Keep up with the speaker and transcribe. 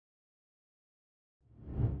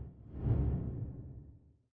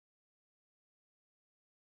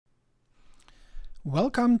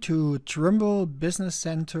Welcome to Trimble Business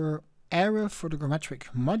Center Area Photogrammetric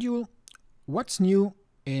module. What's new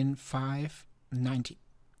in 5.90?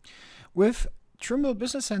 With Trimble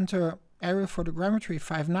Business Center Area Photogrammetry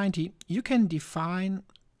 5.90, you can define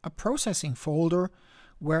a processing folder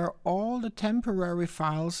where all the temporary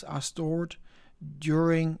files are stored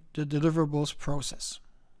during the deliverables process.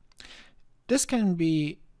 This can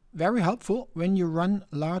be very helpful when you run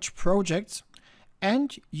large projects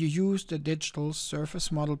and you use the digital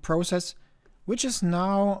surface model process, which is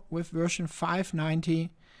now with version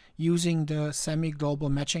 5.90 using the semi-global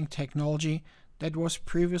matching technology that was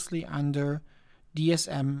previously under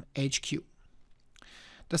DSM HQ.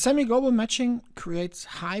 The semi-global matching creates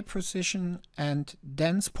high precision and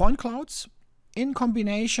dense point clouds in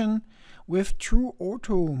combination with true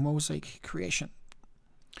auto mosaic creation.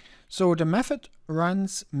 So the method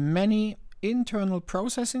runs many internal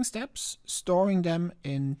processing steps, storing them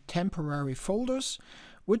in temporary folders,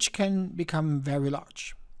 which can become very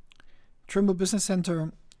large. Trimble Business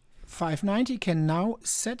Center 5.90 can now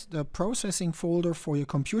set the processing folder for your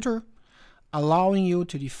computer, allowing you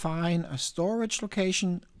to define a storage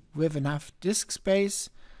location with enough disk space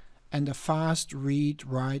and a fast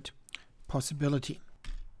read-write possibility.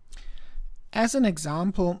 As an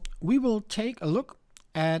example, we will take a look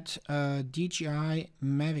at a DJI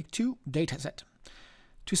Mavic 2 dataset.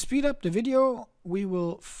 To speed up the video, we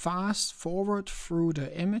will fast forward through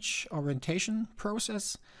the image orientation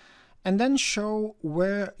process and then show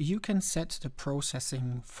where you can set the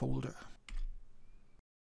processing folder.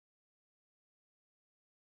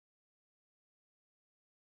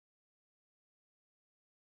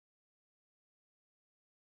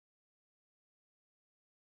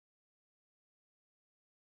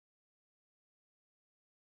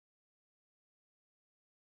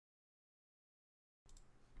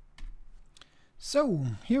 So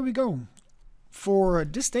here we go. For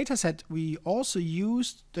this dataset, we also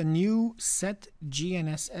used the new set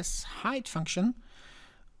GNSS height function,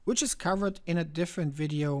 which is covered in a different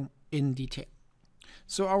video in detail.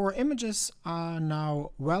 So our images are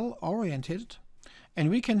now well oriented and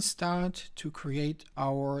we can start to create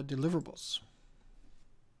our deliverables.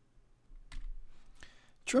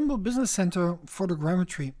 Trimble Business Center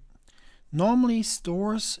Photogrammetry normally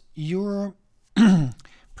stores your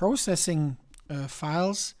processing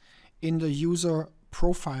files in the user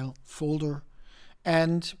profile folder,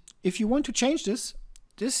 and if you want to change this,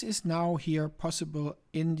 this is now here possible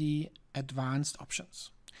in the advanced options.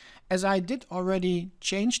 As I did already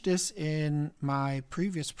change this in my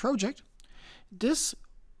previous project, this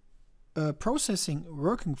processing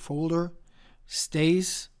working folder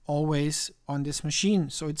stays always on this machine,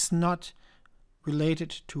 so it's not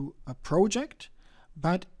related to a project,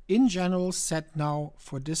 but in general set now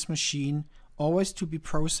for this machine, always to be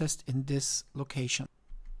processed in this location.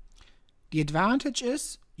 The advantage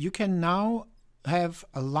is you can now have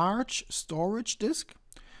a large storage disk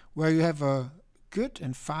where you have a good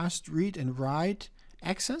and fast read and write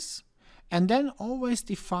access, and then always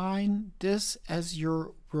define this as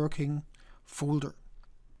your working folder.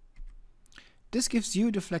 This gives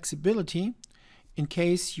you the flexibility in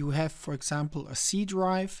case you have, for example, a C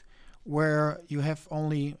drive where you have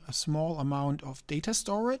only a small amount of data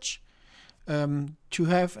storage, to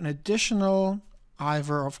have an additional,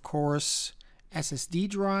 either of course SSD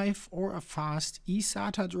drive or a fast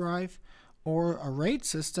eSATA drive or a RAID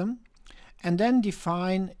system, and then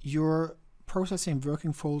define your processing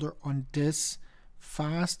working folder on this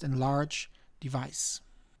fast and large device.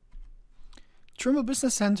 Trimble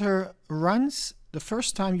Business Center runs the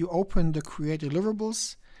first time you open the Create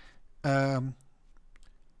Deliverables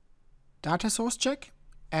data source check,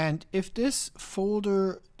 and if this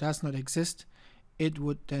folder does not exist, it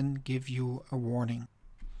would then give you a warning.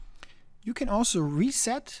 You can also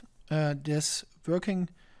reset this working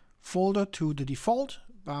folder to the default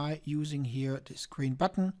by using here this green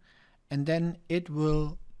button, and then it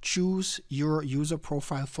will choose your user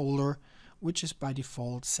profile folder, which is by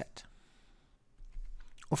default set.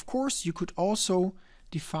 Of course, you could also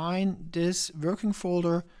define this working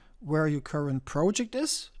folder where your current project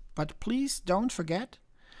is, but please don't forget,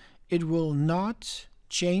 it will not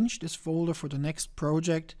change this folder for the next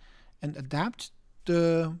project and adapt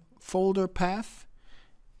the folder path.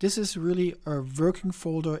 This is really a working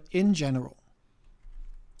folder in general.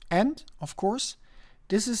 And of course,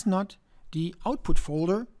 this is not the output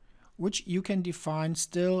folder, which you can define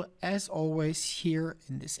still as always here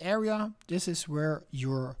in this area. This is where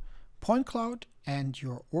your point cloud and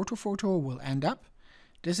your orthophoto will end up.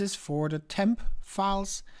 This is for the temp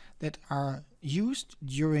files that are used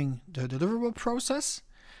during the deliverable process.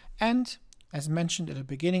 And as mentioned at the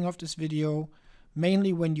beginning of this video,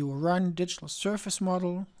 mainly when you run digital surface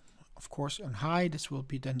model. Of course, on high, this will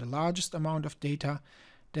be then the largest amount of data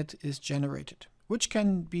that is generated, which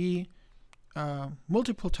can be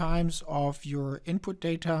multiple times of your input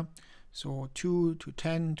data, so 2 to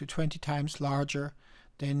 10 to 20 times larger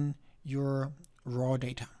than your raw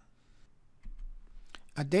data.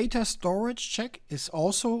 A data storage check is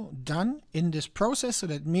also done in this process, so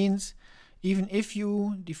that means even if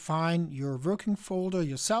you define your working folder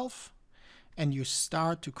yourself and you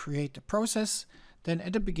start to create the process, then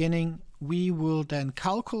at the beginning we will then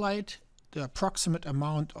calculate the approximate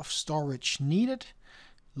amount of storage needed,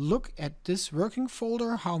 look at this working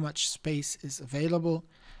folder, how much space is available,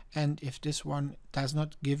 and if this one does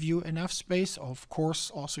not give you enough space, of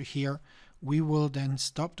course also here we will then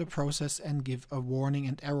stop the process and give a warning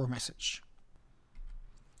and error message.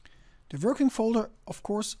 The working folder, of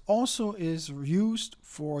course, also is used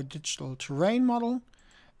for digital terrain model,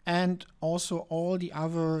 and also all the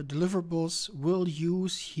other deliverables will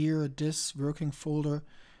use here this working folder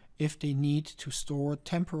if they need to store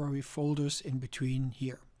temporary folders in between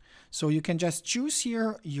here. So you can just choose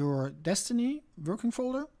here your Destiny working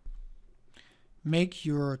folder, make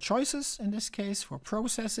your choices in this case for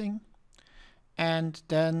processing, and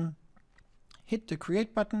then hit the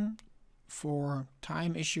create button. For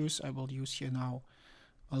time issues, I will use here now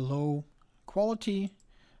a low quality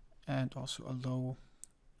and also a low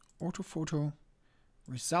orthophoto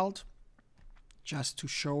result, just to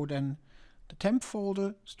show then the temp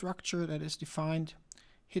folder structure that is defined.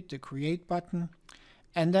 Hit the create button,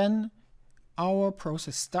 and then our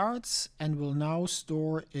process starts and will now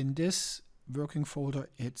store in this working folder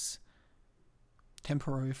its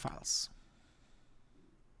temporary files.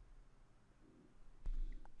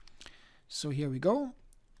 So here we go.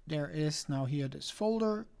 There is now here this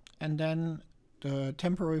folder, and then the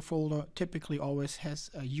temporary folder typically always has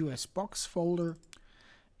a US box folder,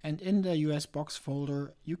 and in the US box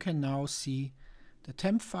folder you can now see the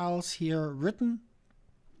temp files here written.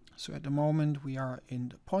 So at the moment we are in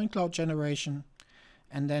the point cloud generation,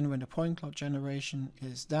 and then when the point cloud generation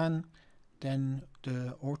is done, then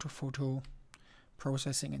the orthophoto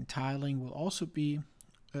processing and tiling will also be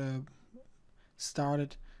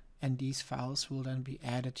started, and these files will then be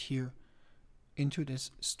added here into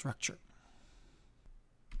this structure.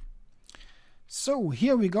 So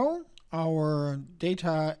here we go. Our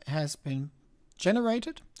data has been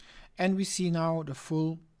generated, and we see now the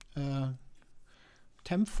full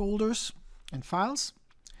temp folders and files.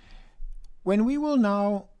 When we will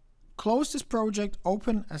now close this project,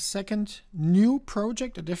 open a second new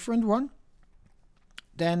project, a different one,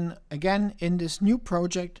 then again in this new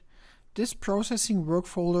project, this processing work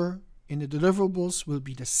folder in the deliverables will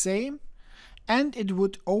be the same, and it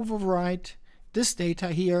would overwrite this data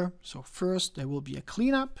here. So first there will be a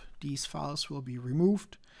cleanup, these files will be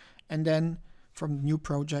removed, and then from the new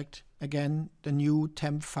project, again the new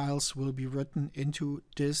temp files will be written into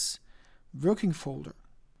this working folder.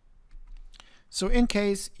 So in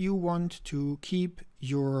case you want to keep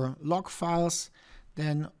your log files,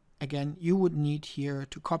 then again you would need here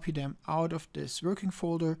to copy them out of this working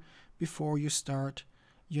folder before you start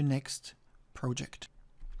your next project.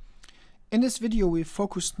 In this video we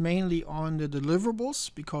focused mainly on the deliverables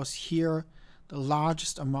because here the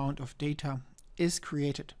largest amount of data is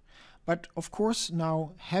created. But of course,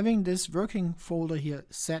 now having this working folder here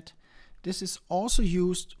set, this is also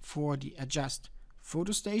used for the adjust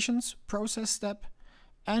photo stations process step,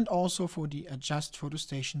 and also for the adjust photo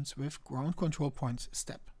stations with ground control points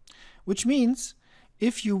step. Which means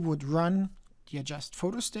if you would run the adjust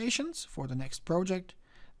photo stations for the next project,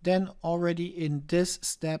 then already in this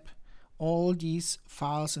step all these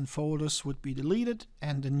files and folders would be deleted,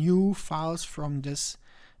 and the new files from this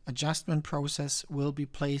adjustment process will be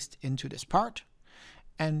placed into this part.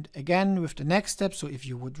 And again with the next step, so if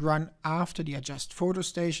you would run after the adjust photo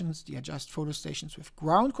stations with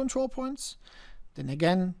ground control points, then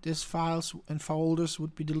again these files and folders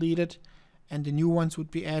would be deleted and the new ones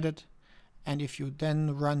would be added. And if you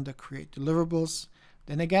then run the create deliverables,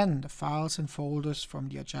 then again the files and folders from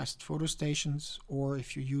the adjust photo stations, or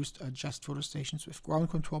if you used adjust photo stations with ground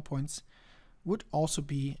control points, would also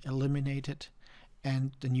be eliminated,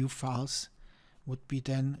 and the new files would be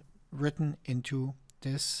then written into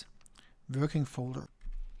this working folder.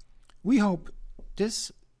 We hope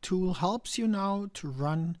this tool helps you now to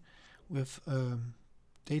run with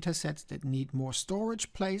data sets that need more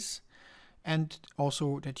storage place, and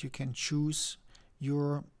also that you can choose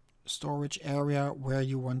your storage area where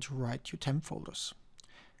you want to write your temp folders.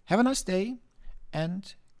 Have a nice day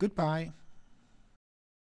and goodbye.